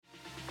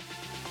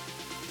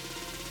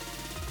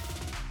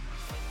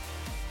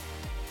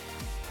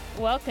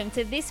Welcome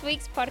to this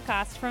week's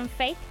podcast from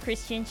Faith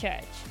Christian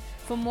Church.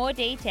 For more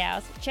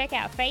details, check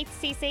out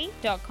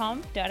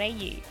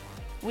faithcc.com.au.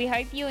 We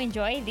hope you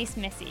enjoy this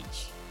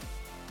message.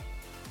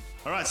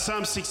 All right,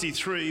 Psalm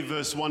 63,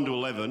 verse 1 to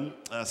 11.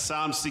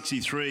 Psalm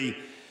 63,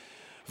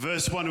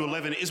 verse 1 to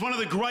 11 is one of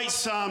the great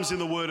psalms in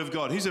the Word of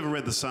God. Who's ever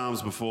read the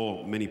Psalms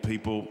before? Many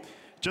people.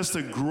 Just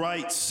a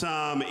great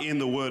psalm in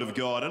the Word of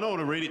God. And I want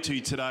to read it to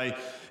you today.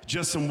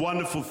 Just some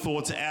wonderful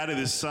thoughts out of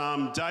this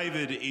psalm.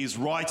 David is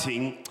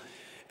writing,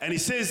 and he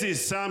says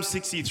this, Psalm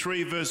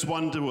 63, verse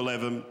 1 to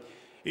 11.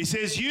 He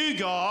says, "You,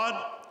 God,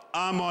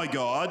 are my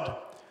God.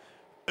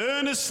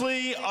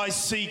 Earnestly I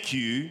seek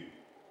you.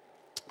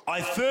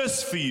 I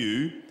thirst for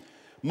you.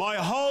 My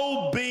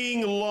whole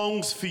being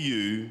longs for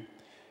you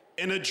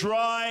in a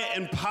dry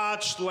and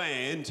parched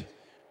land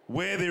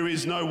where there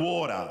is no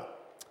water.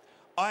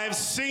 I have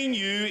seen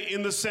you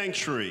in the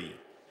sanctuary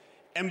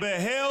and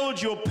beheld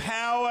your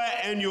power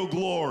and your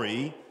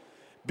glory,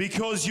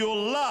 because your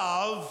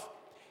love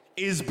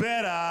is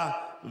better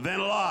than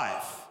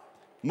life.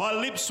 My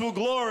lips will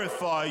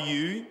glorify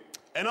you,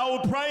 and I will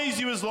praise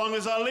you as long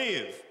as I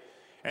live.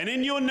 And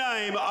in your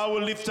name I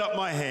will lift up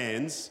my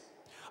hands.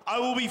 I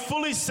will be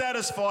fully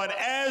satisfied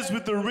as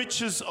with the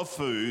riches of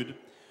food.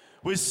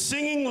 With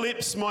singing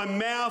lips my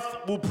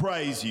mouth will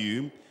praise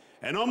you.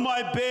 And on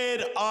my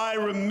bed I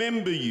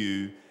remember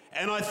you,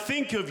 and I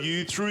think of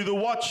you through the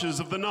watches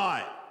of the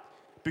night.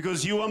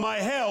 Because you are my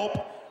help,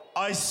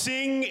 I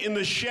sing in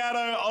the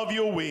shadow of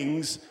your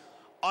wings.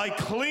 I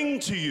cling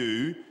to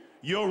you,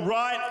 your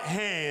right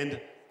hand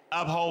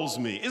upholds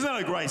me." Isn't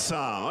that a great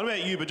psalm? I don't know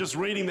about you, but just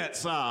reading that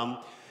psalm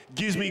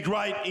gives me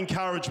great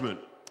encouragement.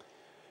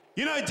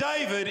 You know,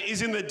 David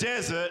is in the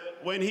desert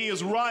when he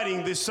is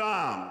writing this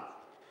psalm.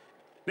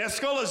 Now,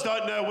 scholars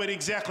don't know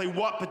exactly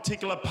what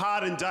particular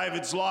part in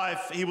David's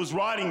life he was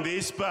writing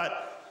this,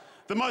 but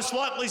the most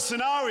likely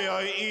scenario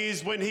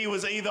is when he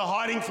was either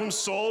hiding from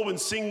Saul, when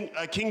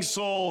King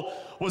Saul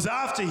was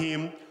after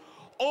him,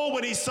 or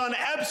when his son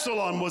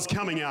Absalom was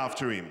coming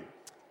after him.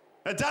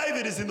 Now,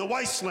 David is in the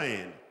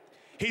wasteland.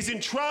 He's in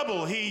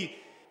trouble. He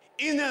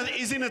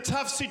is in a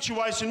tough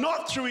situation,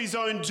 not through his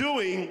own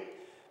doing,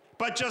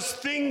 but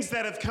just things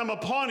that have come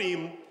upon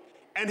him,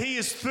 and he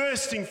is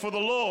thirsting for the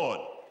Lord.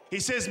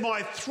 He says,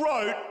 "My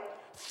throat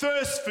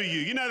thirsts for you."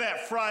 You know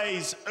that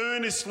phrase,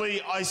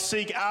 "earnestly I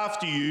seek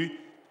after you,"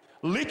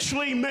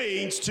 literally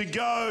means to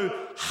go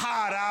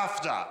hard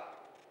after.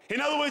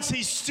 In other words,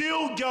 he's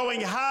still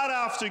going hard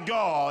after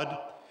God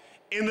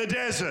in the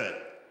desert.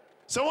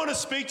 So I want to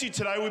speak to you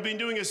today. We've been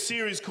doing a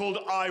series called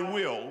I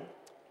Will.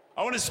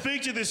 I want to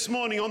speak to you this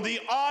morning on the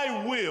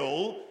I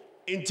will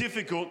in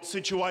difficult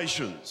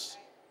situations.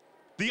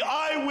 The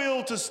I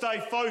will to stay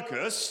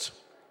focused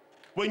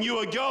when you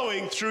are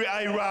going through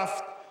a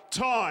rough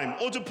time.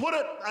 Or to put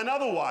it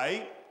another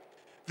way,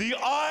 the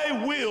I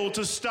will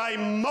to stay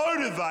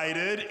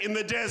motivated in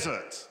the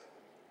desert.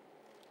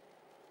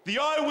 The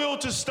I will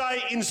to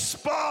stay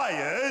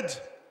inspired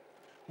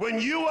when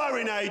you are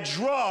in a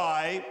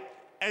dry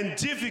and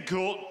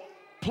difficult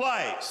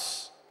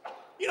place.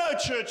 You know,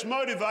 church,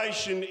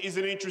 motivation is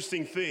an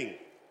interesting thing.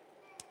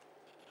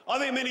 I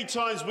think many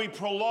times we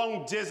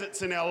prolong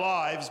deserts in our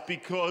lives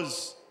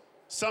because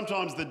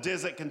sometimes the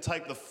desert can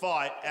take the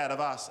fight out of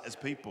us as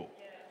people.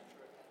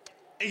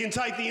 It can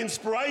take the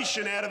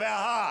inspiration out of our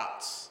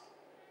hearts.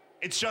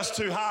 It's just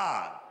too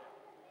hard.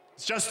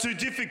 It's just too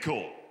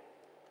difficult.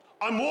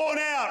 I'm worn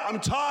out.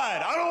 I'm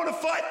tired. I don't want to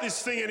fight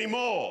this thing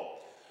anymore.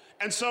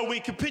 And so we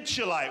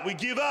capitulate. We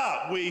give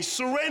up. We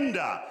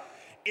surrender.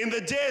 In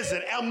the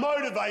desert, our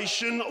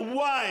motivation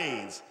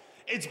wanes.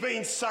 It's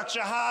been such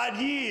a hard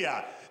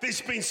year.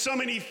 There's been so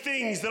many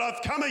things that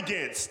I've come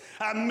against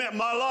in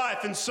my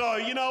life. And so,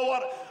 you know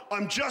what?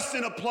 I'm just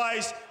in a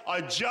place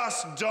I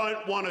just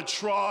don't want to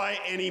try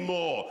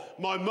anymore.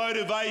 My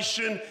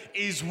motivation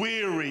is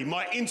weary.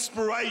 My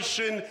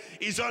inspiration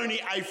is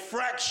only a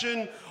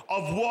fraction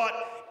of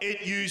what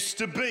it used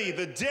to be.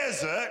 The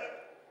desert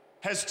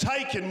has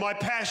taken my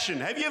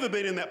passion. Have you ever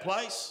been in that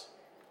place?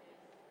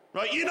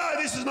 Right? You know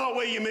this is not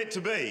where you're meant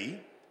to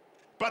be,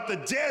 but the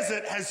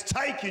desert has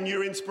taken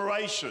your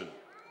inspiration.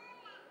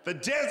 The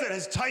desert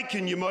has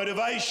taken your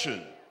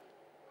motivation.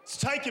 It's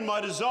taken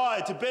my desire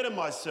to better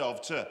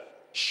myself, to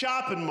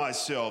sharpen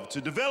myself,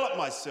 to develop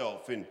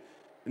myself in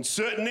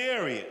certain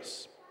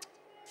areas.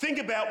 Think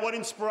about what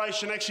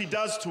inspiration actually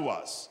does to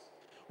us.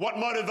 What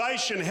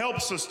motivation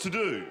helps us to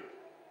do,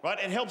 right?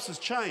 It helps us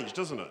change,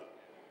 doesn't it?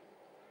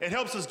 It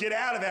helps us get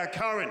out of our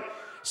current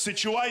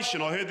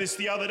situation. I heard this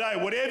the other day.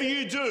 Whatever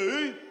you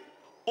do,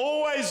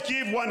 always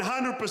give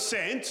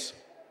 100%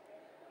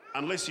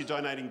 unless you're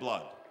donating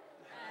blood.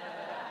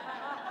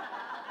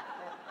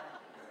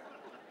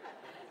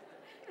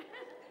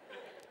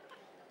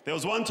 There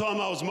was one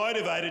time I was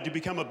motivated to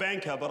become a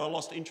banker, but I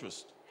lost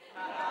interest.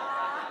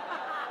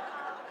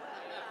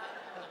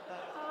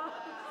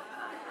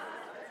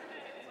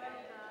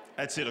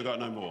 That's it, I got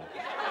no more.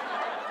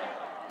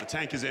 The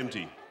tank is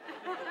empty.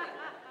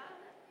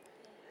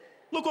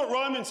 Look what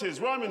Romans says,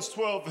 Romans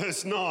 12,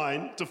 verse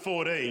 9 to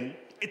 14.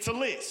 It's a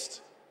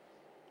list.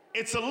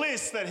 It's a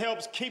list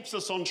that keeps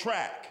us on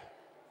track,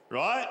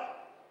 right?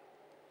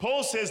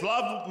 Paul says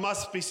love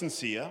must be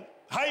sincere,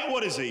 hate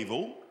what is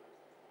evil,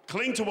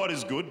 cling to what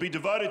is good, be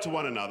devoted to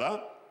one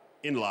another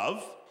in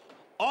love,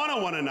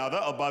 honour one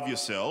another above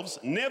yourselves,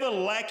 never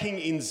lacking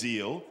in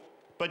zeal,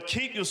 but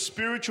keep your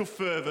spiritual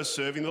fervour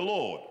serving the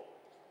Lord.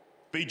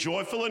 Be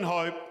joyful in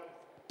hope,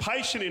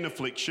 patient in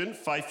affliction,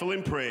 faithful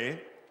in prayer.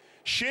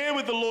 Share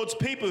with the Lord's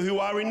people who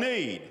are in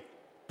need.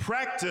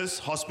 Practice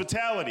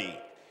hospitality.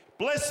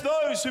 Bless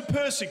those who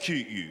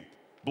persecute you.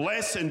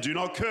 Bless and do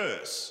not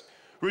curse.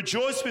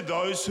 Rejoice with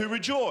those who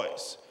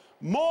rejoice.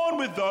 Mourn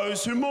with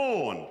those who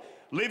mourn.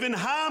 Live in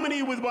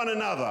harmony with one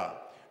another.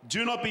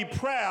 Do not be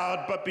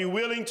proud, but be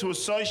willing to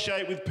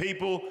associate with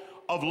people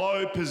of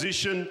low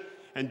position,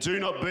 and do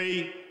not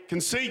be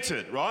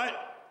conceited, right?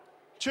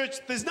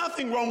 Church, there's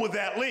nothing wrong with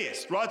that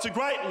list, right? It's a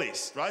great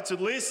list, right? It's a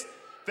list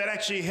that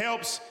actually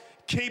helps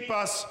keep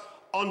us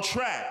on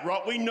track,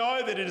 right? We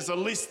know that it is a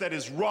list that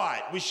is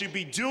right. We should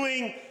be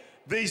doing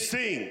these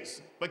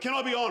things. But can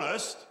I be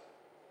honest?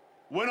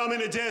 When I'm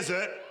in a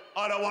desert,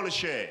 I don't want to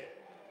share.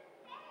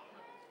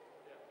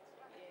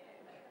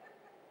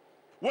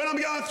 When I'm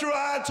going through a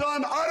hard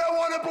time, I don't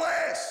want to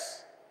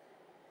bless.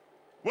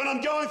 When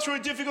I'm going through a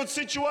difficult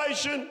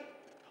situation,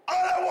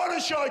 I don't want to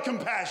show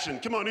compassion.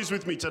 Come on, who's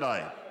with me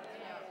today?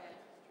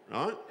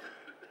 Right?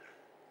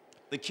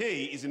 The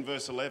key is in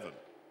verse 11.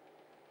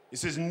 It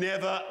says,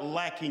 never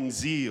lacking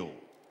zeal.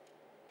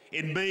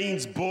 It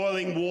means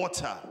boiling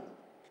water.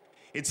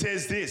 It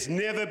says this,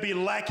 never be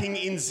lacking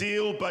in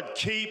zeal, but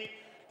keep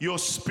your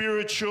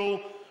spiritual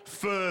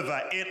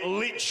fervour. It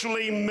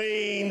literally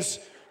means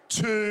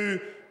to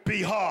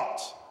be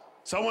hot.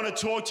 So I want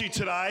to talk to you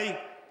today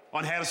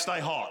on how to stay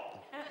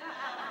hot.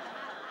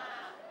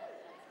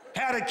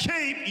 How to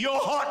keep your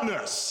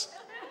hotness.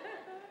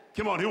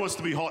 Come on, who wants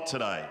to be hot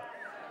today?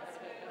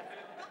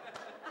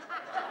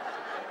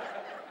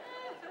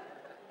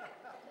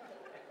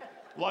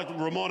 Like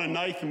Ramon and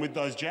Nathan with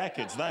those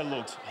jackets, they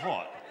looked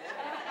hot.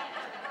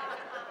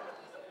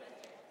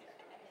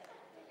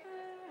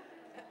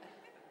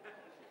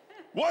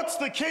 What's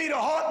the key to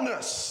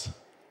hotness?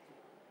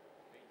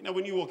 You know,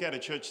 when you walk out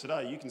of church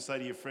today, you can say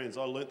to your friends,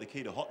 I learnt the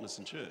key to hotness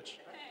in church.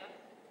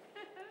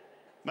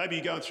 Maybe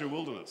you're going through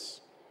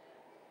wilderness.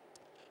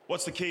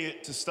 What's the key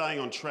to staying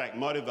on track,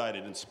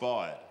 motivated,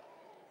 inspired?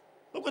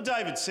 Look what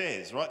David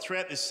says, right,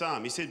 throughout this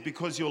psalm. He said,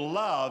 because your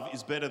love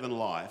is better than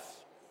life,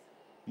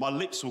 my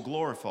lips will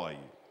glorify you.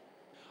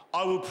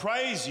 I will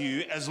praise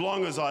you as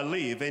long as I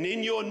live, and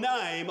in your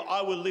name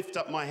I will lift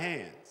up my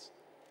hands.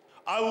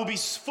 I will be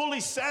fully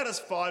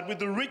satisfied with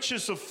the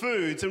richest of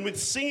foods, and with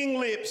singing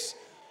lips,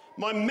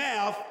 my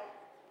mouth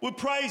will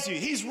praise you.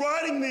 He's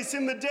writing this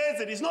in the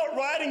desert. He's not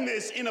writing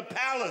this in a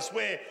palace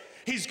where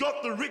he's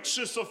got the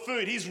richest of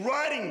food. He's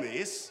writing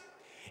this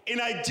in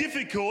a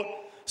difficult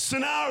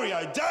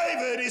scenario.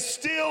 David is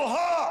still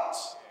hot.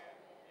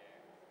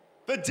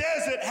 The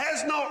desert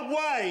has not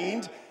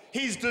waned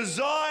his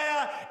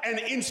desire and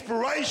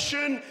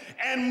inspiration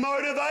and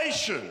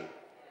motivation.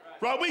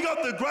 Right, we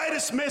got the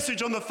greatest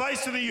message on the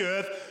face of the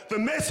earth, the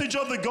message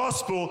of the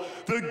gospel,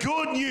 the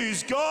good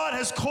news. God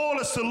has called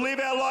us to live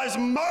our lives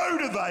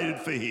motivated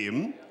for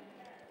him,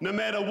 no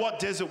matter what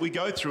desert we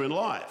go through in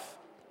life.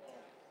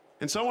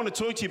 And so I want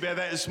to talk to you about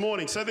that this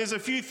morning. So there's a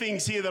few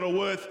things here that are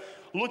worth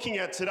looking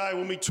at today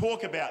when we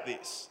talk about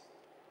this.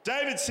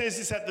 David says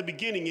this at the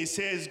beginning. He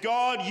says,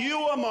 God, you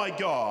are my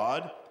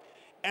God,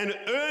 and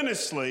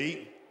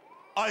earnestly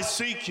I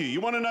seek you. You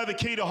want to know the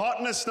key to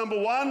hotness? Number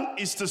one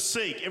is to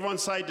seek. Everyone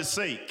say to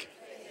seek.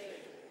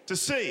 To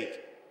seek.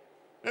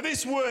 Now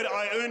this word,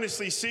 I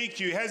earnestly seek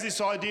you, has this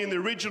idea in the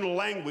original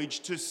language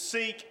to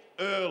seek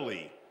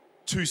early.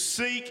 To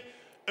seek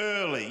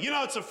early. You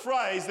know, it's a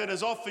phrase that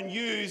is often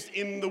used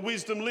in the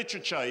wisdom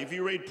literature. If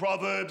you read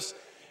Proverbs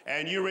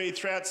and you read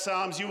throughout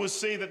Psalms, you will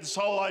see that this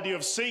whole idea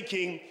of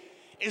seeking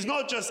is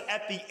not just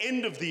at the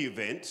end of the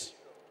event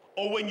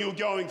or when you're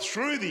going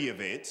through the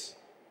event,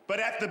 but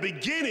at the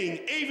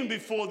beginning, even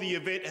before the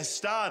event has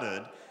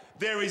started,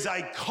 there is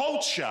a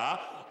culture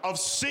of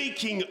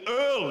seeking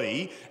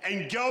early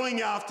and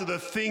going after the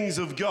things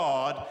of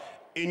God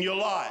in your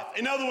life.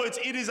 In other words,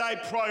 it is a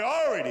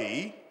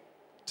priority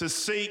to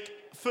seek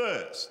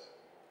first.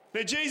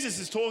 Now, Jesus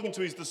is talking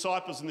to his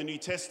disciples in the New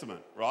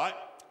Testament, right?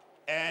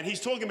 And he's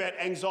talking about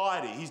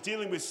anxiety. He's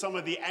dealing with some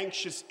of the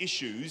anxious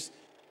issues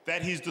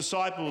that his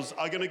disciples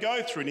are going to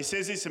go through. And he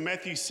says this in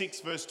Matthew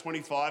 6, verse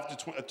 25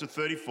 to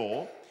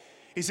 34.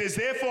 He says,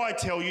 therefore I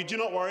tell you, do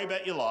not worry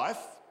about your life,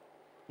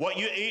 what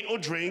you eat or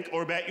drink,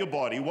 or about your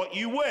body, what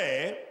you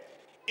wear.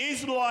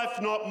 Is life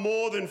not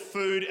more than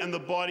food, and the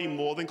body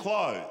more than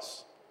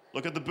clothes?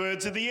 Look at the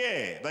birds of the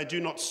air. They do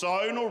not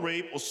sow nor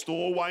reap or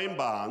store away in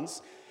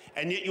barns,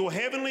 and yet your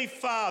heavenly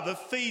Father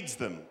feeds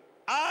them.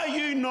 Are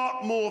you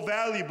not more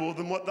valuable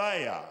than what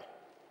they are?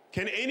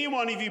 Can any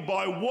one of you,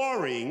 by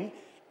worrying,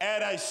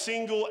 add a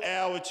single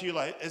hour to your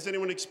life? Has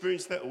anyone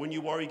experienced that? When you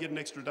worry, you get an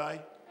extra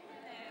day?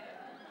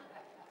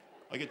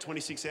 I get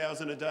 26 hours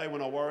in a day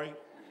when I worry.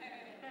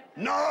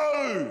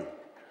 No!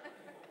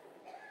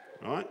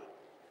 Right?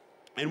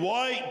 And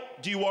why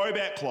do you worry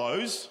about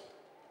clothes?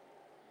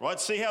 Right?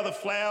 See how the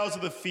flowers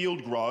of the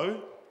field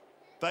grow?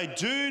 They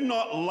do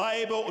not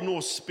labour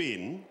nor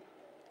spin.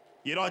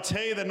 Yet I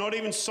tell you that not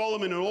even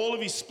Solomon in all of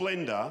his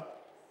splendour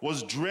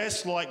was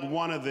dressed like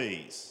one of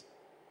these.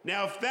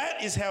 Now, if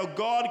that is how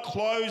God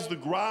clothes the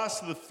grass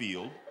of the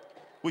field,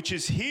 which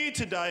is here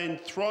today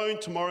and thrown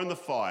tomorrow in the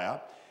fire,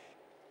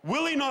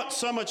 will he not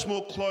so much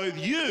more clothe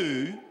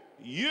you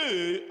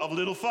of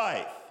little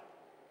faith?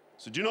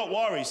 So do not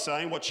worry,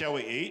 saying, what shall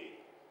we eat?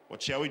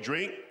 What shall we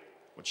drink?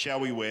 What shall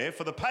we wear?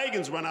 For the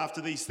pagans run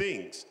after these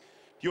things.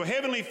 Your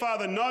heavenly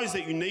Father knows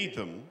that you need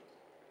them,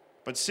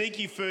 but seek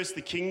ye first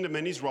the kingdom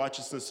and his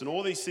righteousness, and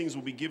all these things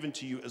will be given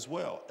to you as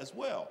well.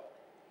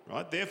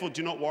 Right? Therefore,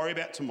 do not worry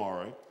about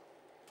tomorrow,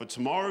 for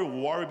tomorrow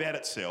will worry about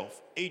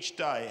itself. Each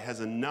day has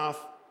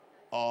enough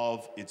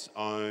of its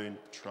own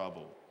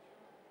trouble.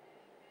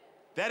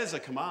 That is a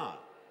command.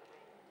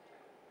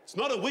 It's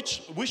not a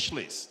wish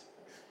list.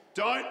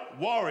 Don't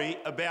worry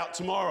about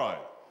tomorrow.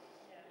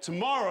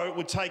 Tomorrow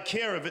will take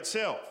care of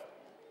itself.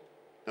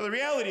 Now, the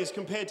reality is,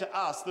 compared to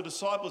us, the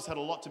disciples had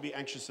a lot to be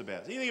anxious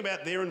about. So you think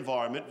about their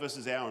environment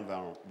versus our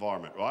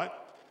environment, right?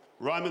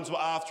 Romans were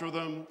after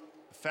them.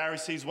 The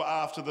Pharisees were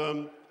after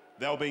them.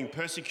 They were being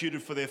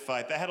persecuted for their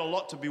faith. They had a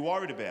lot to be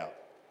worried about.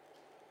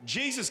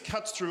 Jesus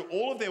cuts through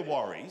all of their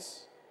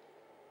worries,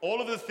 all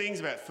of the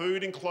things about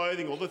food and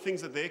clothing, all the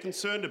things that they're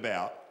concerned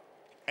about,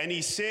 and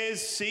he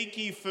says, seek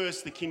ye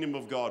first the kingdom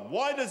of God.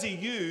 Why does he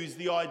use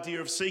the idea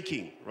of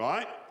seeking,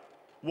 right?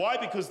 Why?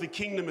 Because the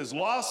kingdom is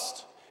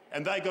lost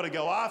and they got to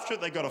go after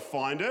it, they got to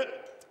find it.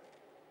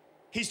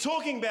 He's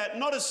talking about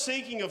not a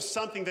seeking of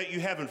something that you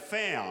haven't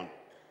found,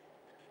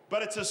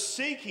 but it's a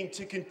seeking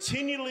to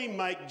continually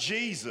make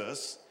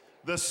Jesus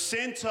the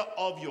center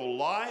of your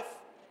life,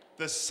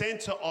 the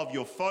center of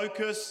your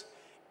focus,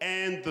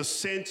 and the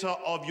center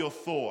of your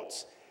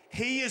thoughts.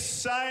 He is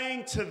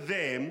saying to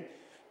them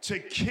to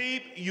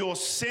keep your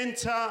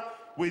center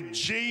with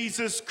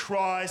Jesus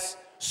Christ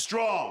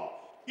strong.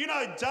 You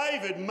know,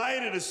 David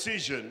made a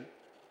decision.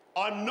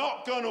 I'm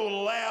not going to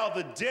allow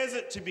the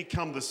desert to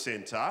become the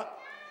center.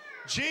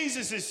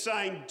 Jesus is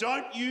saying,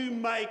 don't you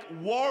make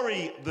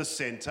worry the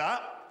center,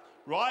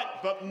 right?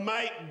 But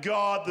make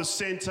God the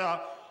center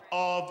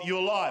of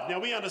your life. Now,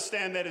 we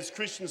understand that as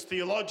Christians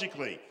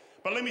theologically.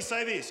 But let me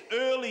say this,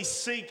 early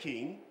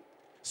seeking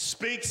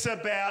speaks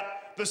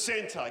about the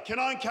center. Can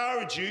I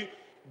encourage you,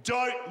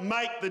 don't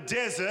make the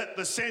desert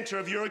the center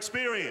of your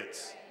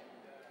experience.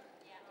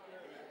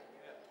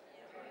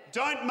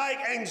 Don't make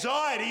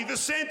anxiety the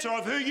center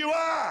of who you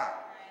are.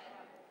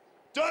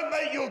 Don't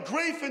make your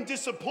grief and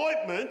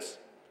disappointment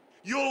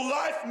your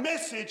life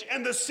message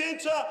and the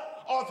center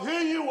of who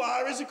you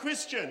are as a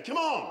Christian. Come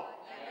on.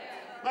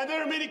 Man,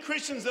 there are many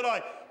Christians that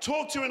I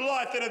talk to in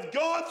life that have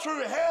gone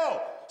through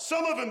hell.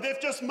 Some of them,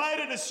 they've just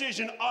made a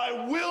decision. I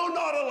will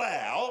not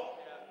allow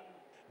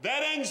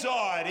that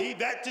anxiety,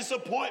 that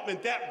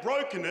disappointment, that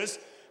brokenness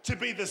to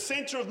be the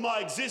center of my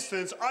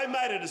existence. I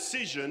made a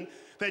decision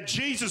that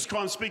Jesus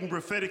Christ, I'm speaking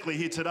prophetically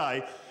here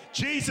today,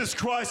 Jesus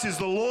Christ is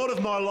the Lord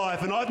of my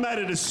life, and I've made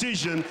a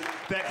decision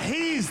that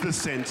he is the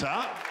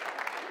center,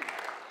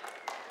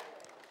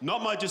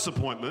 not my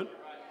disappointment,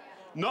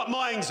 not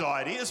my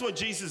anxiety. That's what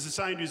Jesus is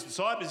saying to his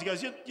disciples. He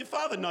goes, your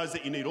Father knows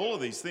that you need all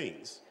of these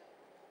things,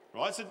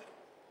 right? So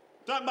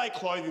don't make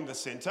clothing the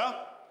center.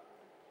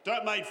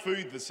 Don't make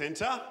food the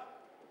center.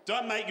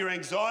 Don't make your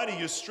anxiety,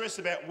 your stress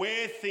about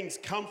where things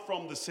come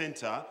from the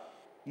center.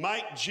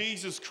 Make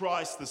Jesus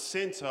Christ the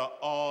center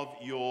of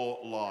your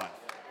life.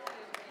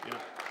 You know,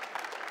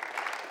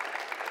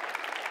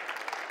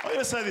 I'm going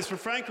to say this, for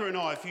Franca and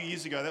I, a few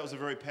years ago, that was a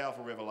very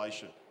powerful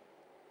revelation.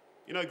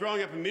 You know,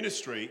 growing up in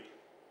ministry,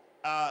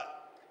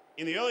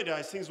 in the early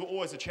days, things were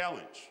always a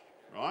challenge,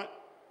 right?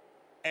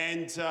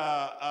 And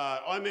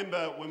I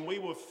remember when we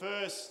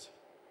first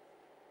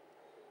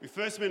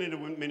went into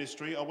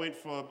ministry, I went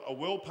from a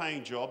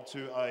well-paying job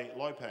to a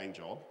low-paying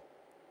job,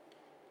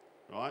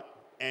 right?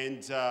 And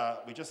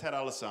we just had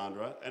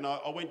Alessandra, and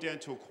I went down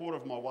to a quarter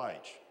of my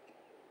wage.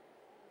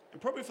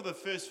 And probably for the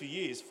first few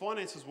years,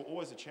 finances were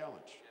always a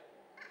challenge.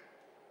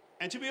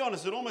 And to be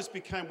honest, it almost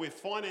became where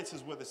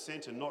finances were the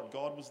centre, not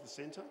God was the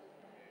centre.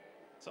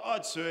 So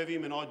I'd serve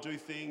him and I'd do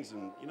things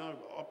and, you know,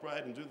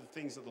 operate and do the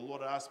things that the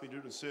Lord had asked me to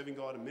do in serving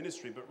God in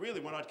ministry. But really,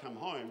 when I'd come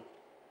home,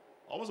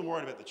 I wasn't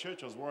worried about the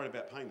church, I was worried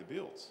about paying the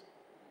bills.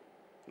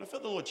 And I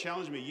felt the Lord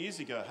challenged me years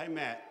ago, hey,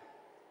 Matt,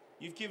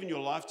 you've given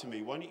your life to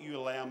me. Why don't you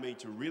allow me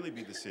to really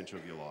be the centre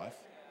of your life,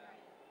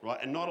 right?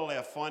 And not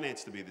allow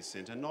finance to be the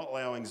centre, not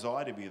allow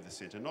anxiety to be the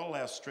centre, not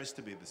allow stress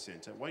to be the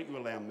centre. Why don't you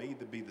allow me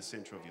to be the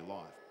centre of your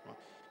life, right?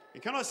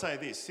 And can I say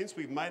this? Since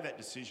we've made that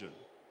decision,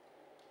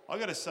 I've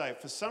got to say,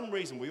 for some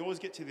reason, we always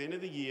get to the end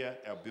of the year,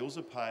 our bills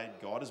are paid,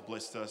 God has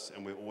blessed us,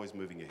 and we're always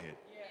moving ahead,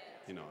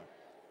 you know.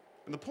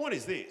 And the point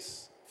is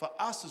this, for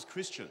us as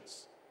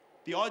Christians,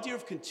 the idea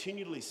of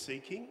continually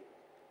seeking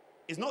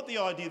is not the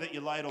idea that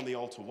you lay it on the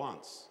altar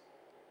once,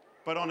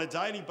 but on a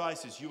daily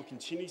basis, you're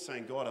continually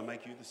saying, God, I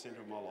make you the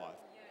centre of my life.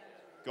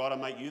 God, I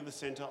make you the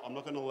center. I'm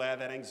not going to allow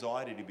that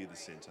anxiety to be the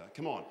center.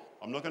 Come on.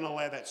 I'm not going to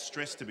allow that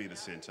stress to be the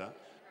center.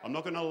 I'm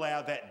not going to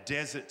allow that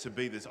desert to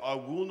be this. I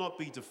will not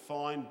be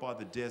defined by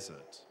the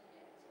desert.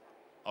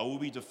 I will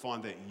be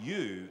defined that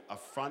you are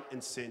front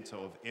and center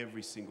of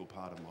every single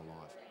part of my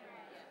life.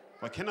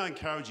 But can I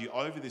encourage you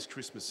over this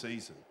Christmas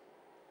season,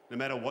 no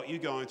matter what you're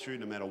going through,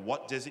 no matter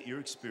what desert you're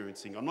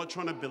experiencing, I'm not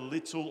trying to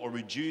belittle or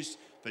reduce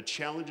the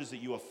challenges that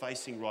you are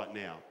facing right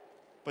now,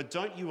 but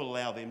don't you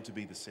allow them to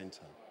be the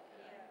center.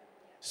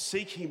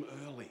 Seek him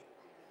early.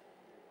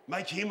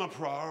 Make him a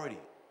priority.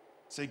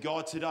 Say,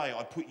 God, today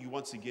I put you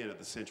once again at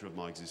the center of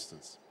my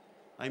existence.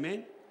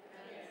 Amen?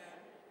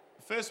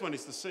 The first one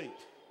is to seek,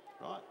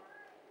 right?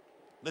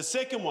 The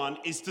second one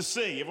is to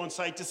see. Everyone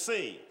say to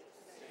see.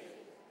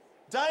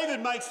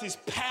 David makes this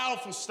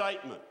powerful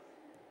statement.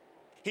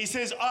 He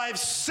says, I've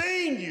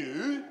seen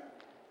you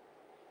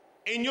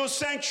in your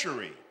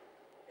sanctuary.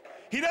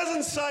 He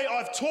doesn't say,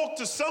 I've talked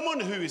to someone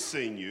who has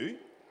seen you.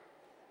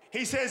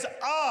 He says,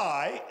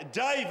 I,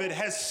 David,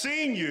 has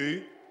seen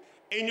you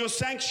in your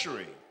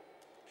sanctuary,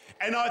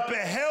 and I've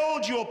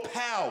beheld your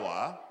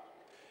power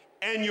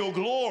and your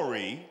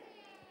glory,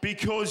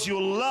 because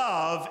your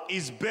love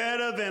is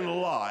better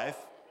than life.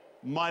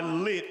 My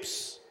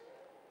lips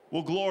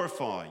will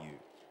glorify you.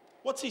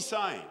 What's he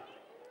saying?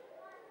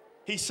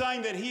 He's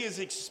saying that he has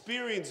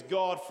experienced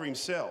God for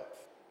himself.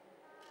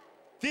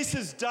 This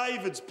is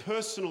David's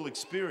personal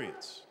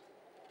experience.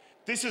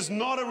 This is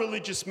not a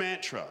religious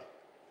mantra.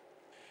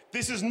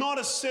 This is not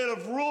a set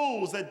of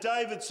rules that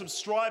David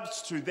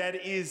subscribes to that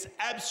is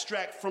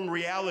abstract from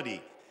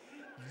reality.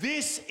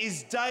 This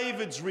is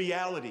David's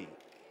reality.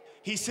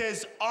 He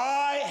says,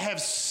 I have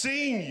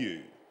seen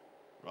you,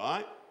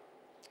 right?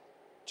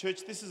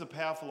 Church, this is a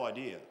powerful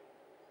idea.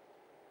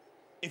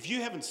 If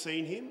you haven't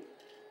seen him,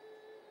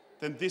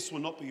 then this will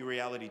not be a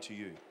reality to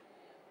you.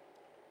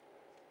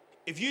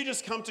 If you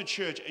just come to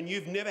church and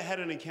you've never had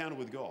an encounter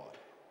with God,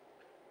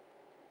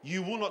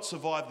 you will not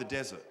survive the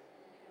desert.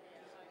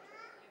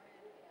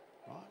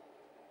 Right?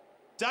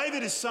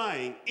 David is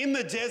saying, in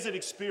the desert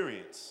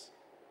experience,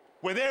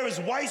 where there is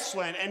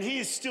wasteland and he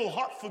is still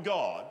hot for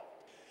God,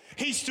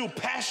 he's still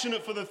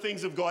passionate for the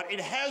things of God,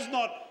 it has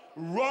not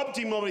robbed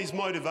him of his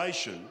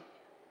motivation.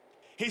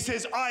 He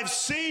says, I've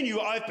seen you,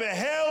 I've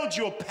beheld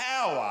your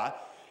power.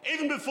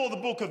 Even before the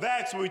book of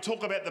Acts, where we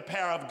talk about the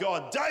power of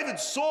God, David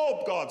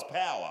saw God's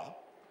power.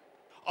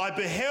 I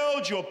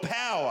beheld your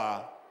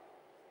power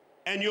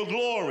and your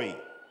glory.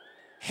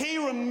 He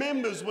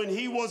remembers when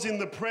he was in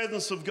the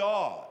presence of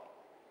God.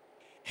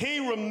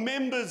 He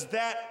remembers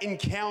that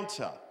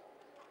encounter.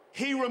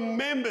 He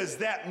remembers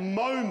that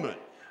moment,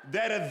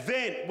 that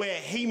event where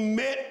he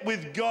met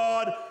with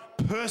God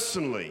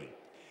personally.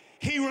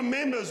 He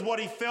remembers what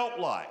he felt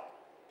like.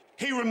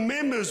 He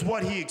remembers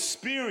what he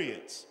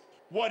experienced,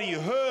 what he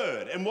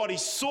heard and what he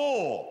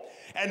saw,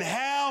 and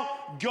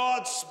how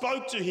God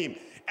spoke to him.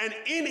 And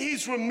in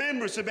his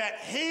remembrance about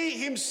he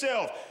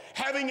himself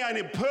having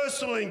a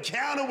personal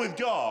encounter with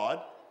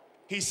God,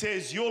 he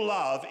says, your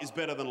love is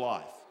better than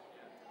life.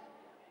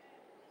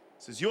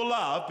 He says, your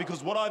love,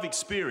 because what I've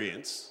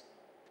experienced,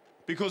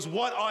 because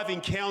what I've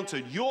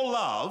encountered, your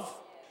love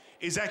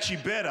is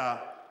actually better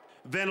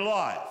than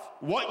life.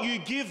 What you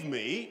give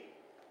me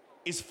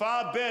is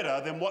far better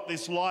than what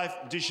this life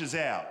dishes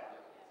out.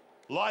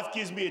 Life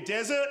gives me a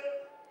desert,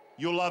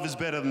 your love is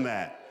better than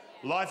that.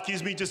 Life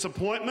gives me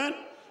disappointment,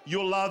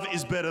 your love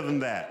is better than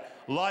that.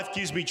 Life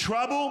gives me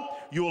trouble,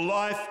 your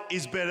life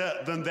is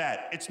better than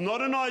that. It's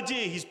not an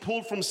idea he's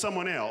pulled from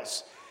someone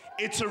else.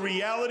 It's a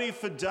reality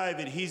for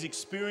David. He's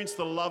experienced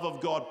the love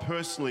of God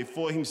personally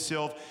for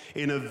himself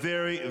in a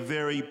very,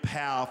 very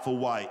powerful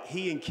way.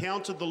 He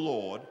encountered the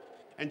Lord,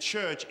 and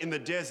church, in the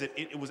desert,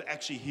 it was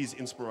actually his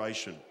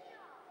inspiration.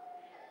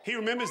 He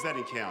remembers that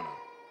encounter.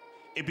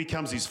 It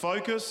becomes his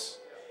focus.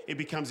 It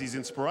becomes his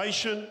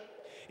inspiration.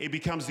 It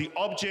becomes the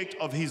object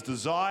of his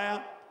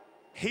desire.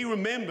 He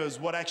remembers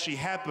what actually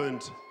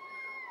happened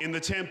in the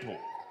temple.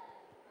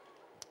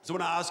 So I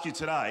want to ask you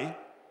today,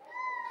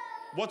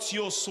 what's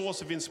your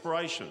source of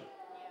inspiration?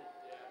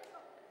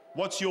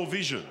 What's your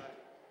vision?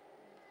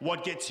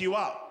 What gets you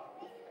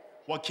up?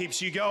 What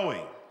keeps you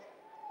going?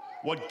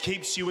 What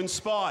keeps you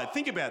inspired?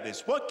 Think about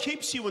this. What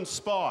keeps you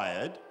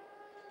inspired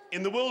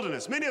in the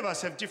wilderness? Many of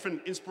us have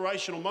different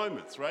inspirational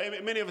moments,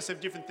 right? Many of us have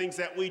different things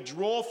that we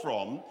draw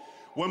from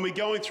when we're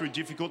going through a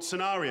difficult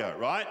scenario,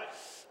 right?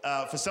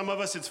 For some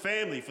of us, it's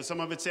family. For some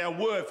of it's our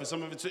work. For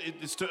some of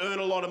it's to earn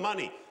a lot of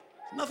money.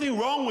 Nothing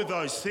wrong with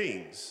those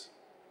things.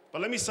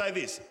 But let me say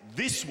this.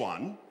 This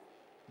one,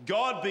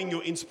 God being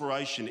your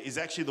inspiration, is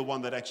actually the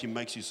one that actually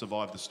makes you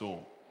survive the storm.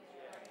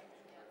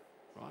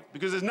 Right?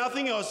 Because there's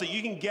nothing else that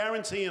you can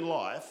guarantee in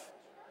life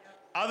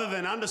other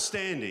than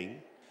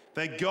understanding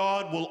that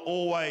God will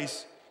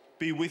always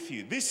be with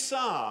you. This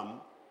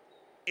psalm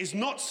is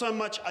not so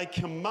much a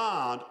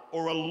command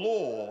or a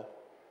law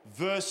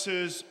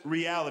versus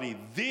reality.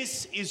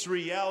 This is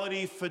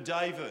reality for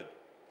David,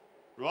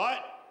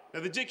 right? Now,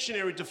 the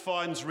dictionary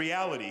defines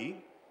reality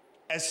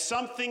as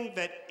something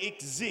that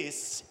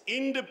exists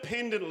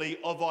independently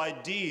of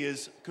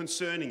ideas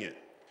concerning it.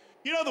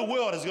 You know, the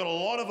world has got a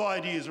lot of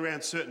ideas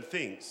around certain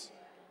things,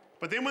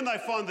 but then when they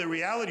find the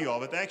reality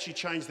of it, they actually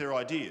change their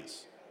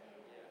ideas,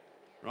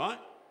 right?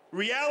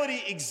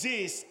 Reality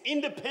exists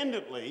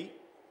independently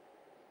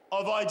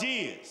of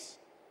ideas.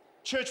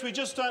 Church, we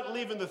just don't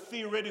live in the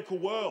theoretical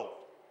world.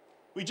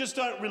 We just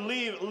don't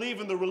live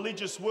in the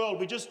religious world.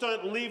 We just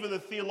don't live in the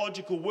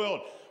theological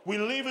world. We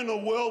live in a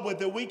world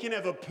where we can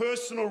have a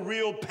personal,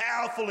 real,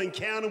 powerful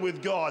encounter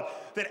with God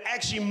that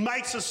actually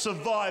makes us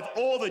survive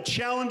all the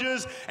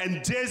challenges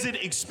and desert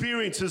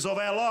experiences of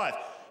our life.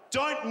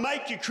 Don't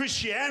make your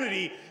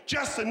Christianity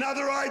just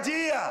another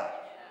idea.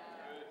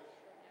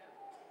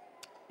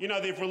 You know,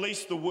 they've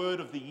released the word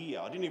of the year.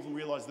 I didn't even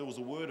realise there was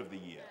a word of the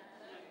year.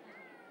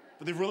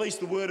 But they've released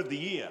the word of the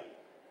year.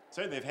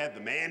 So they've had the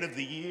man of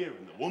the year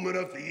and the woman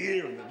of the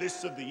year and the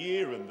this of the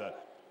year and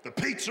the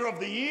pizza of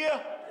the year.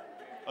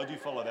 I do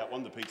follow that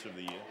one, the pizza of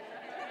the year.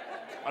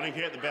 I don't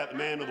care about the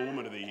man or the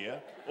woman of the year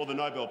or the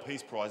Nobel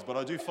Peace Prize, but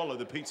I do follow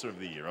the pizza of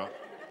the year, right?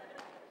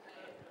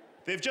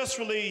 They've just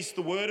released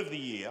the word of the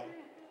year,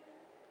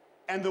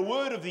 and the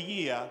word of the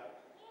year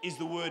is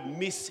the word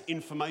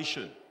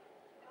misinformation.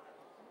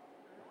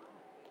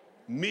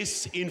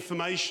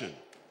 Misinformation.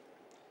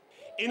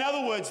 In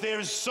other words, there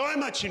is so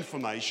much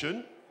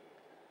information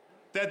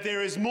that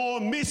there is more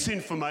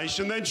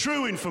misinformation than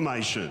true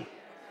information,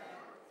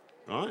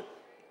 right?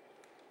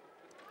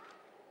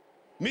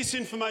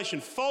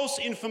 Misinformation, false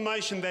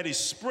information that is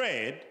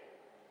spread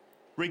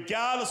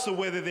regardless of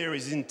whether there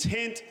is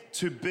intent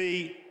to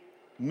be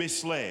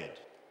misled.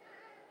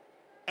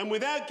 And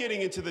without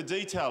getting into the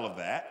detail of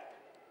that,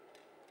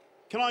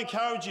 can I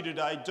encourage you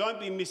today, don't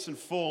be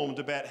misinformed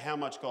about how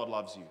much God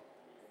loves you.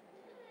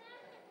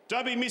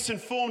 Don't be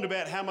misinformed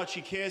about how much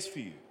he cares for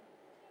you,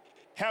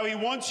 how he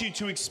wants you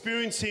to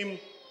experience him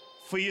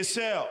for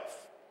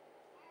yourself.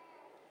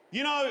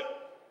 You know,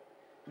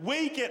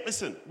 we get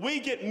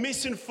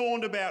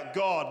misinformed about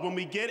God when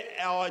we get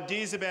our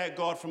ideas about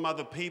God from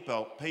other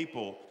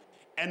people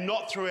and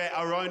not through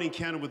our own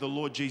encounter with the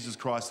Lord Jesus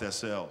Christ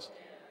ourselves.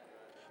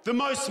 The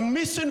most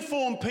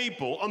misinformed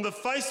people on the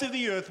face of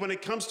the earth when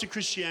it comes to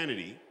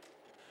Christianity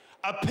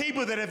are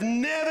people that have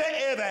never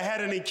ever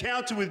had an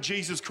encounter with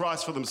Jesus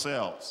Christ for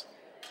themselves.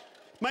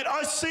 Mate,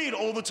 I see it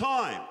all the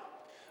time.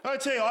 I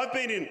tell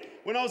you,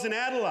 when I was in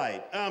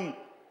Adelaide,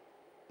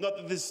 not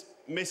that this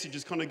message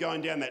is kind of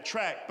going down that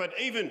track, but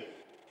even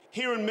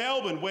here in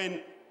Melbourne,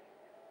 when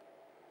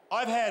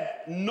I've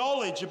had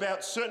knowledge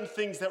about certain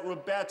things that were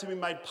about to be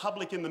made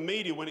public in the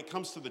media when it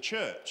comes to the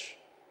church,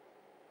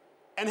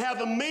 and how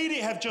the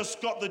media have just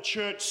got the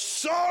church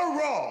so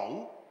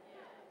wrong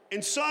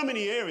in so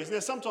many areas. Now,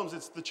 sometimes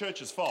it's the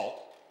church's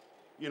fault,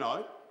 you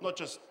know, I'm not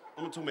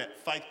talking about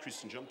faith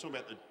Christian church, I'm talking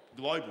about the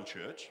global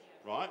church,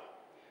 right?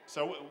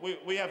 So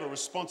we have a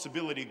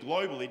responsibility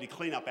globally to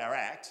clean up our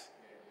act,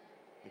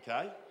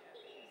 okay?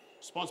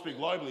 Responsibility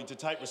globally to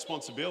take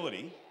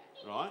responsibility,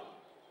 right?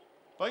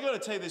 But I've got to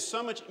tell you, there's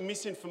so much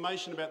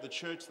misinformation about the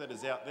church that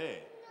is out there.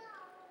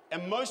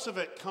 And most of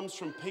it comes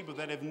from people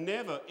that have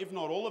never, if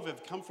not all of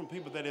it, come from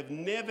people that have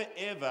never,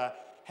 ever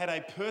had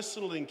a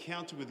personal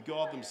encounter with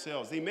God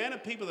themselves. The amount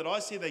of people that I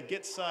see, they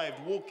get saved,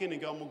 walk in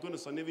and go, oh my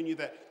goodness, I never knew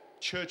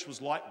that church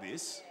was like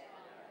this.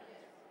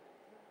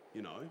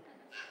 You know.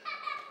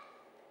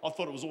 I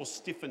thought it was all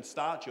stiff and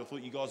starchy. I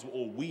thought you guys were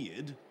all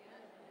weird.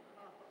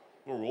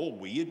 We're all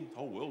weird. The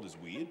whole world is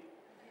weird.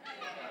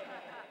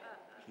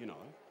 You know.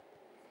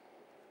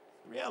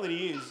 The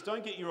reality is,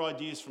 don't get your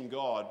ideas from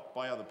God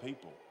by other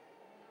people.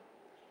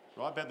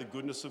 Right? About the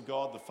goodness of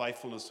God, the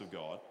faithfulness of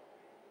God.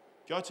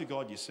 Go to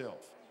God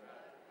yourself.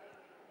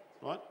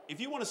 Right? If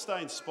you want to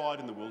stay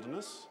inspired in the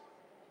wilderness,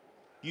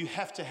 you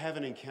have to have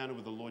an encounter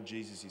with the Lord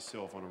Jesus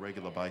yourself on a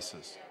regular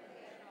basis.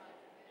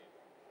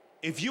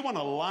 If you want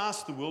to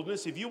last the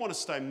wilderness, if you want to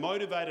stay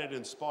motivated and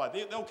inspired,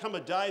 there'll come a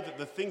day that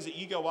the things that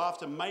you go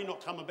after may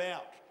not come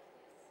about.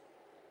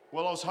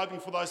 Well, I was hoping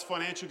for those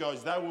financial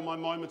goals. They were my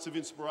moments of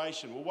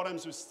inspiration. Well, what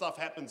happens if stuff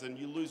happens and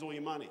you lose all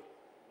your money?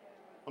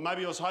 Or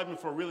maybe I was hoping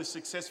for a really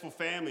successful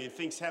family and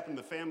things happen,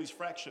 the family's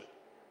fractured,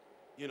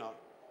 you know.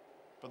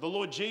 But the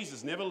Lord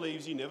Jesus never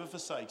leaves you, never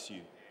forsakes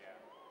you,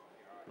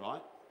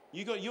 right?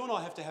 You and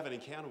I have to have an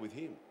encounter with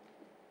him,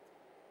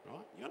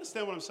 right? You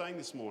understand what I'm saying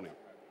this morning?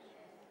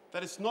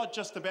 That it's not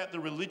just about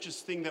the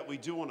religious thing that we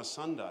do on a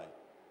Sunday.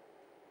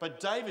 But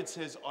David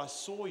says, I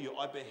saw you,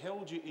 I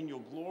beheld you in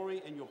your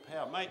glory and your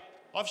power. Mate,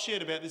 I've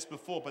shared about this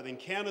before, but the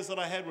encounters that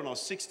I had when I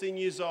was 16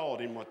 years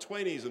old, in my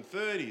 20s and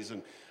 30s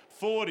and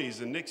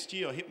 40s, and next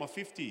year I hit my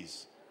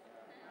 50s.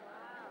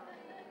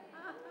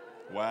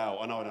 Wow,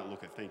 I know I don't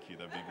look it, thank you,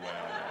 that big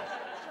wow.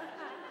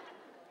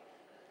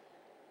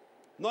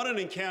 Not an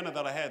encounter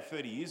that I had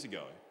 30 years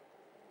ago,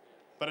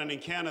 but an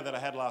encounter that I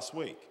had last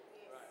week.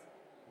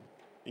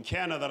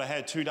 Encounter that I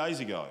had 2 days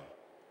ago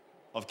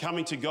of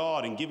coming to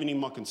God and giving him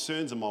my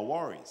concerns and my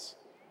worries,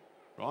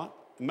 right?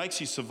 It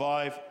makes you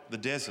survive the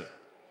desert,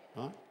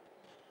 right?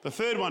 The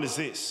third one is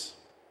this.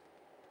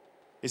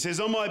 It says,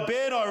 on my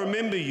bed I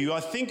remember you. I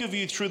think of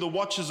you through the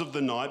watches of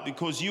the night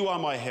because you are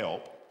my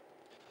help.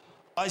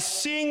 I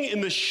sing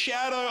in the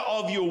shadow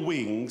of your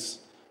wings.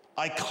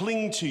 I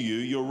cling to you.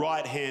 Your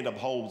right hand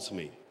upholds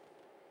me.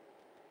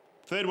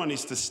 Third one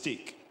is to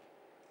stick.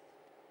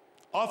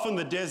 Often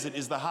the desert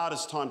is the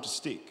hardest time to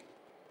stick.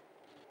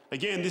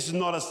 Again, this is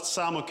not a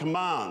psalm of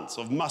commands,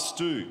 of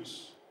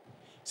must-dos.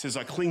 It says,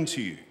 I cling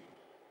to you.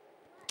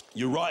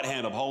 Your right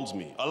hand upholds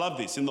me. I love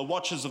this. In the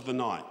watches of the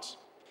night.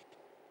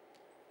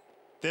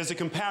 There's a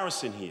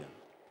comparison here.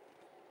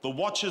 The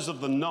watches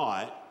of the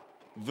night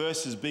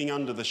versus being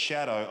under the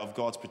shadow of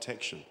God's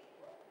protection.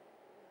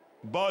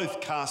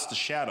 Both cast a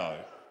shadow,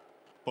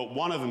 but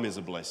one of them is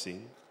a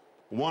blessing,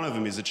 one of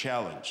them is a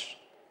challenge.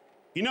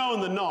 You know,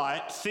 in the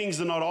night, things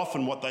are not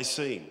often what they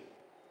seem.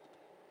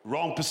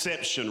 Wrong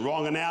perception,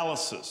 wrong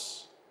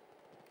analysis,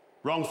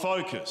 wrong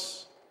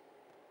focus.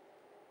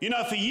 You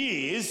know, for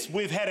years,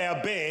 we've had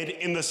our bed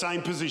in the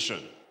same position.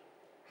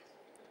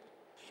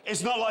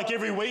 It's not like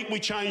every week we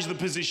change the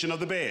position of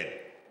the bed.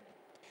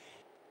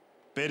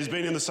 Bed has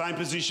been in the same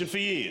position for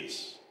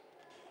years.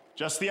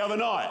 Just the other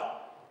night,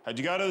 had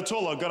to go to the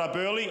toilet. I got up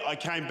early, I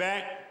came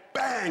back,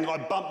 bang, I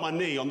bumped my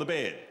knee on the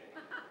bed.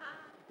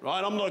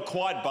 Right? I'm not a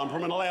quiet bumper,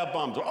 I'm an loud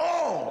bumper.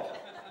 Oh!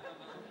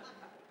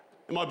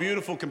 And my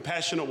beautiful,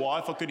 compassionate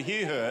wife, I could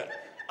hear her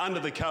under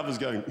the covers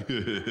going,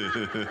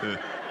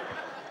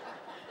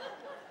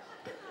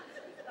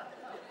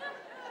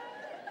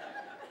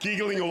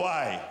 giggling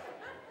away.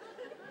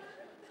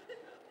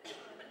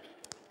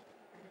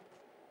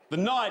 The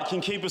night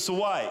can keep us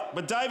awake.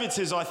 But David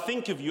says, I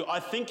think of you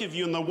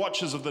in the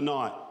watches of the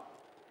night.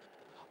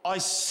 I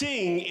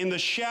sing in the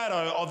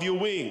shadow of your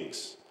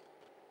wings.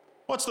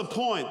 What's the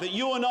point? That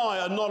you and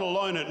I are not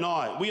alone at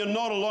night. We are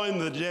not alone in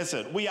the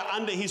desert. We are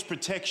under his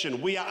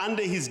protection. We are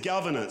under his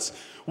governance.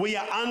 We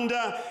are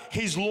under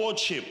his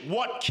lordship.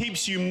 What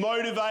keeps you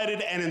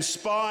motivated and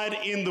inspired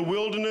in the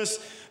wilderness?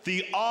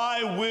 The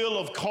I will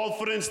of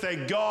confidence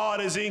that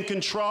God is in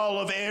control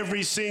of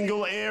every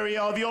single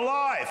area of your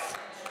life.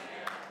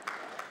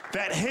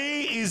 That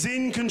he is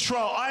in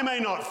control. I may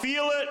not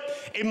feel it,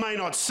 it may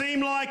not seem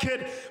like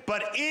it,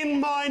 but in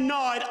my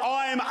night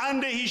I am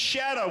under his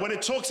shadow. When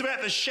it talks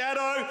about the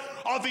shadow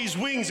of his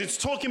wings, it's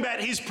talking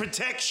about his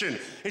protection.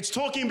 It's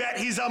talking about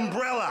his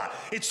umbrella.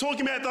 It's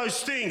talking about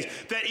those things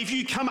that if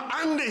you come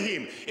under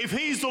him, if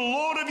he's the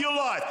Lord of your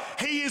life,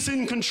 he is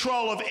in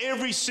control of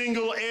every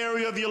single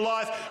area of your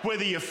life.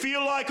 Whether you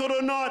feel like it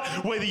or not,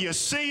 whether you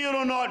see it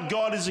or not,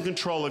 God is in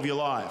control of your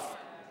life.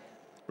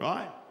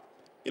 Right?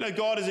 You know,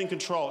 God is in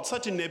control. It's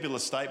such a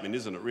nebulous statement,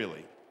 isn't it,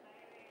 really?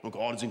 Well,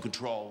 God is in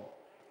control,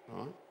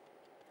 right?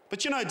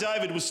 But you know,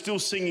 David was still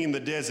singing in the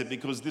desert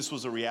because this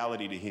was a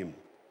reality to him.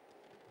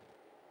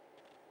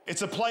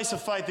 It's a place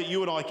of faith that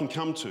you and I can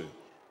come to.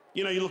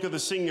 You know, you look at the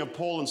singing of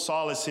Paul and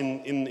Silas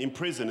in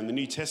prison in the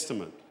New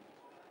Testament.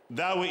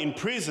 They were in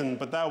prison,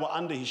 but they were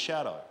under his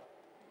shadow.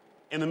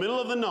 In the middle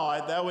of the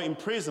night, they were in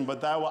prison,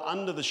 but they were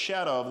under the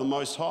shadow of the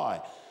Most High.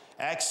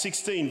 Acts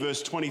 16,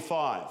 verse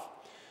 25.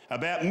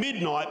 About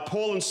midnight,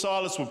 Paul and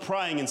Silas were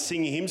praying and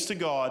singing hymns to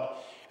God,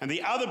 and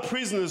the other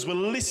prisoners were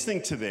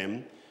listening to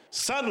them.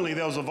 Suddenly,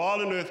 there was a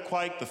violent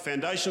earthquake. The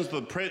foundations of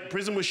the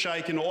prison were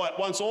shaken. All at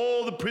once,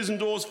 all the prison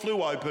doors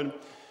flew open,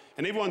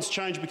 and everyone's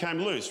chains became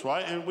loose,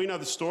 right? And we know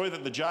the story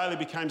that the jailer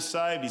became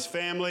saved, his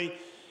family,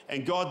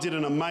 and God did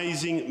an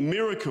amazing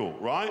miracle,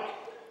 right?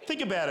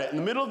 Think about it. In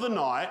the middle of the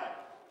night,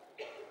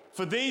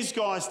 for these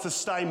guys to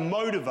stay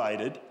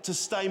motivated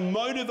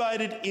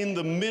in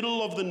the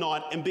middle of the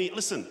night and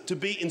to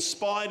be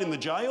inspired in the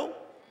jail,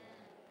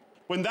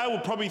 when they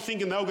were probably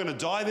thinking they were going to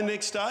die the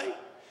next day,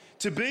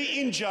 to be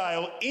in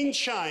jail, in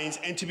chains,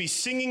 and to be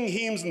singing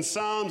hymns and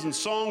psalms and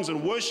songs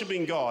and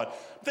worshiping God,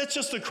 that's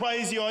just a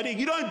crazy idea.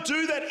 You don't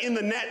do that in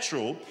the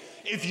natural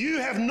if you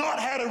have not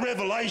had a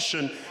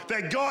revelation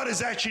that God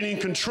is actually in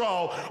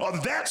control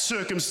of that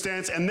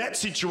circumstance and that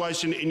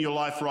situation in your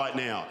life right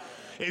now.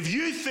 If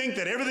you think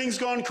that everything's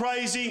gone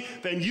crazy,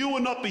 then you will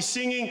not be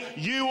singing,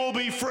 you will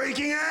be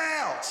freaking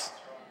out.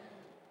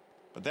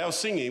 But they were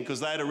singing because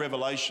they had a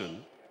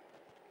revelation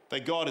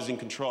that God is in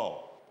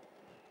control,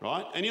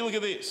 right? And you look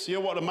at this. You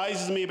know what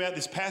amazes me about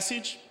this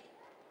passage?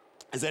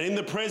 Is that in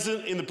the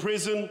prison,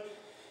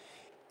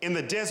 in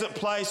the desert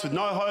place with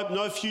no hope,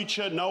 no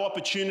future, no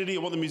opportunity, I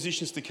want the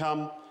musicians to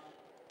come.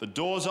 The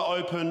doors are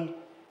open,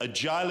 a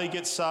jailer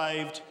gets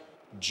saved,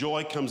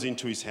 joy comes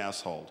into his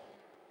household.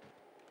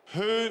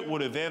 Who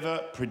would have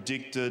ever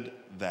predicted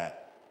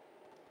that?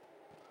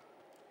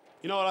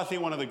 You know what I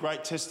think one of the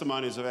great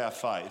testimonies of our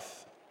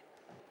faith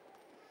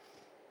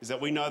is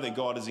that we know that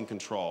God is in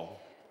control,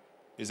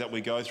 is that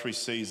we go through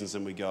seasons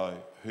and we go,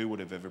 who would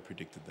have ever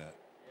predicted that?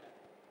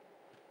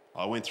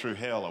 I went through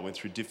hell, I went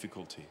through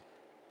difficulty.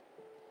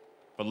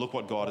 But look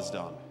what God has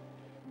done.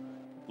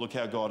 Look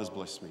how God has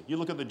blessed me. You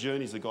look at the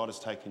journeys that God has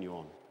taken you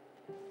on.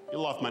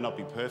 Your life may not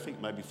be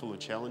perfect, may be full of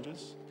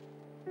challenges.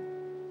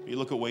 But you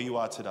look at where you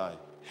are today.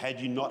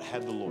 Had you not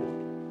had the Lord,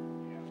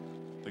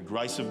 the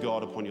grace of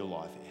God upon your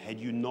life,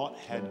 had you not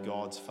had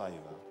God's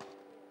favour,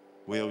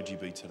 where would you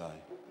be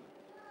today?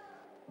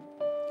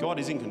 God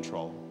is in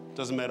control.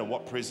 Doesn't matter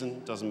what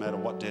prison, doesn't matter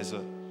what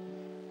desert.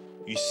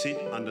 You sit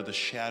under the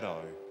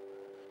shadow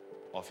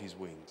of his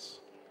wings.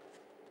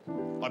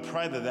 I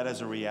pray that that is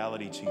a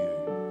reality to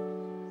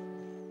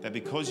you. That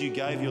because you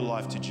gave your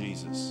life to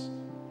Jesus,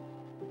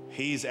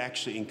 he is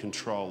actually in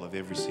control of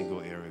every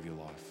single area of your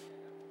life.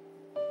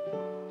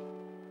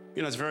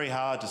 You know, it's very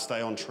hard to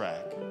stay on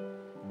track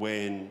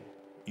when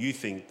you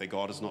think that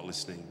God is not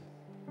listening,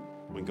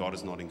 when God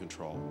is not in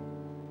control.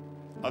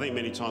 I think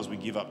many times we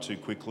give up too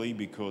quickly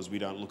because we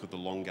don't look at the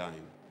long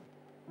game.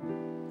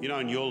 You know,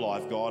 in your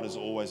life, God is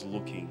always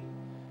looking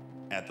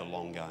at the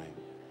long game.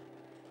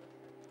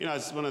 You know,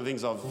 it's one of the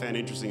things I've found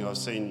interesting. I've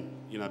seen,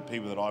 you know,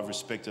 people that I've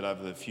respected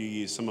over the few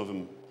years, some of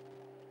them,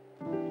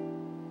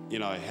 you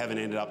know, haven't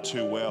ended up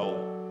too well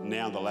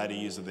now in the latter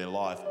years of their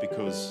life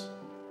because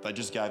they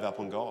just gave up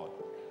on God.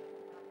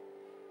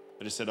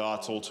 They just said, oh,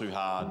 it's all too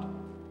hard.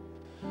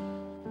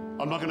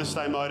 I'm not going to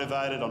stay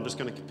motivated. I'm just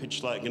going to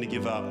capitulate, I'm going to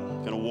give up,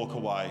 I'm going to walk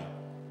away.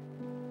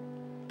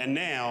 And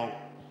now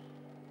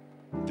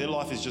their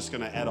life is just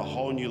going to add a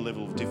whole new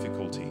level of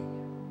difficulty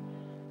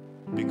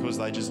because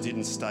they just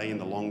didn't stay in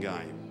the long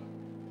game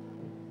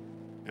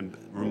and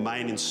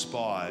remain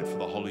inspired for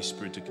the Holy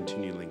Spirit to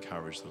continually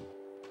encourage them.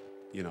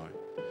 You know,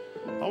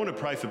 I want to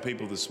pray for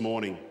people this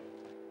morning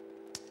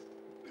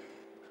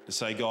to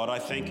say, God, I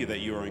thank you that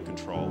you are in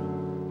control.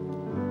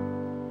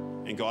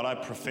 And God, I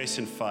profess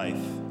in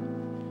faith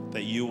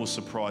that you will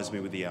surprise me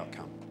with the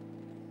outcome.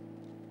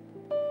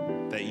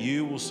 That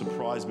you will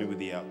surprise me with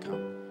the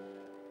outcome.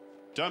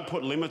 Don't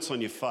put limits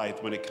on your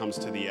faith when it comes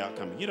to the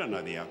outcome. You don't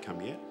know the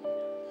outcome yet.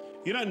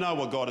 You don't know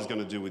what God is going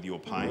to do with your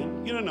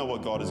pain. You don't know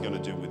what God is going to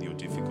do with your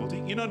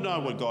difficulty. You don't know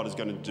what God is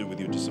going to do with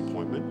your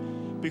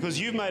disappointment because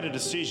you've made a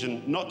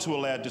decision not to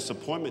allow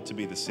disappointment to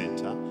be the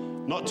center,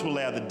 not to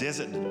allow the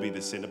desert to be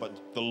the center,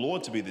 but the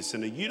Lord to be the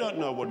center. You don't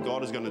know what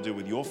God is going to do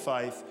with your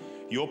faith,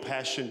 your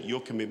passion,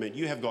 your commitment.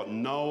 You have got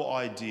no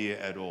idea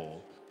at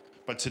all.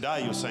 But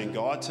today you're saying,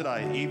 God,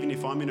 today, even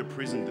if I'm in a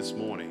prison this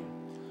morning,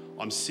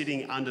 I'm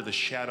sitting under the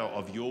shadow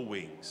of your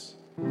wings.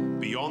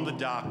 Beyond the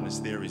darkness,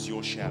 there is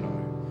your shadow.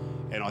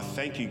 And I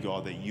thank you,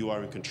 God, that you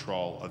are in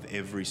control of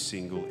every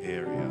single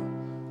area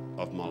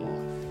of my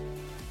life.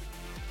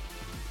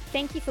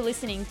 Thank you for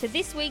listening to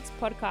this week's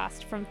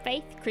podcast from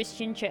Faith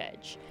Christian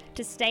Church.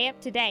 To stay up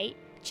to date,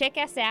 check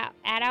us out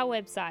at our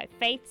website,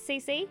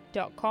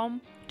 faithcc.com.au.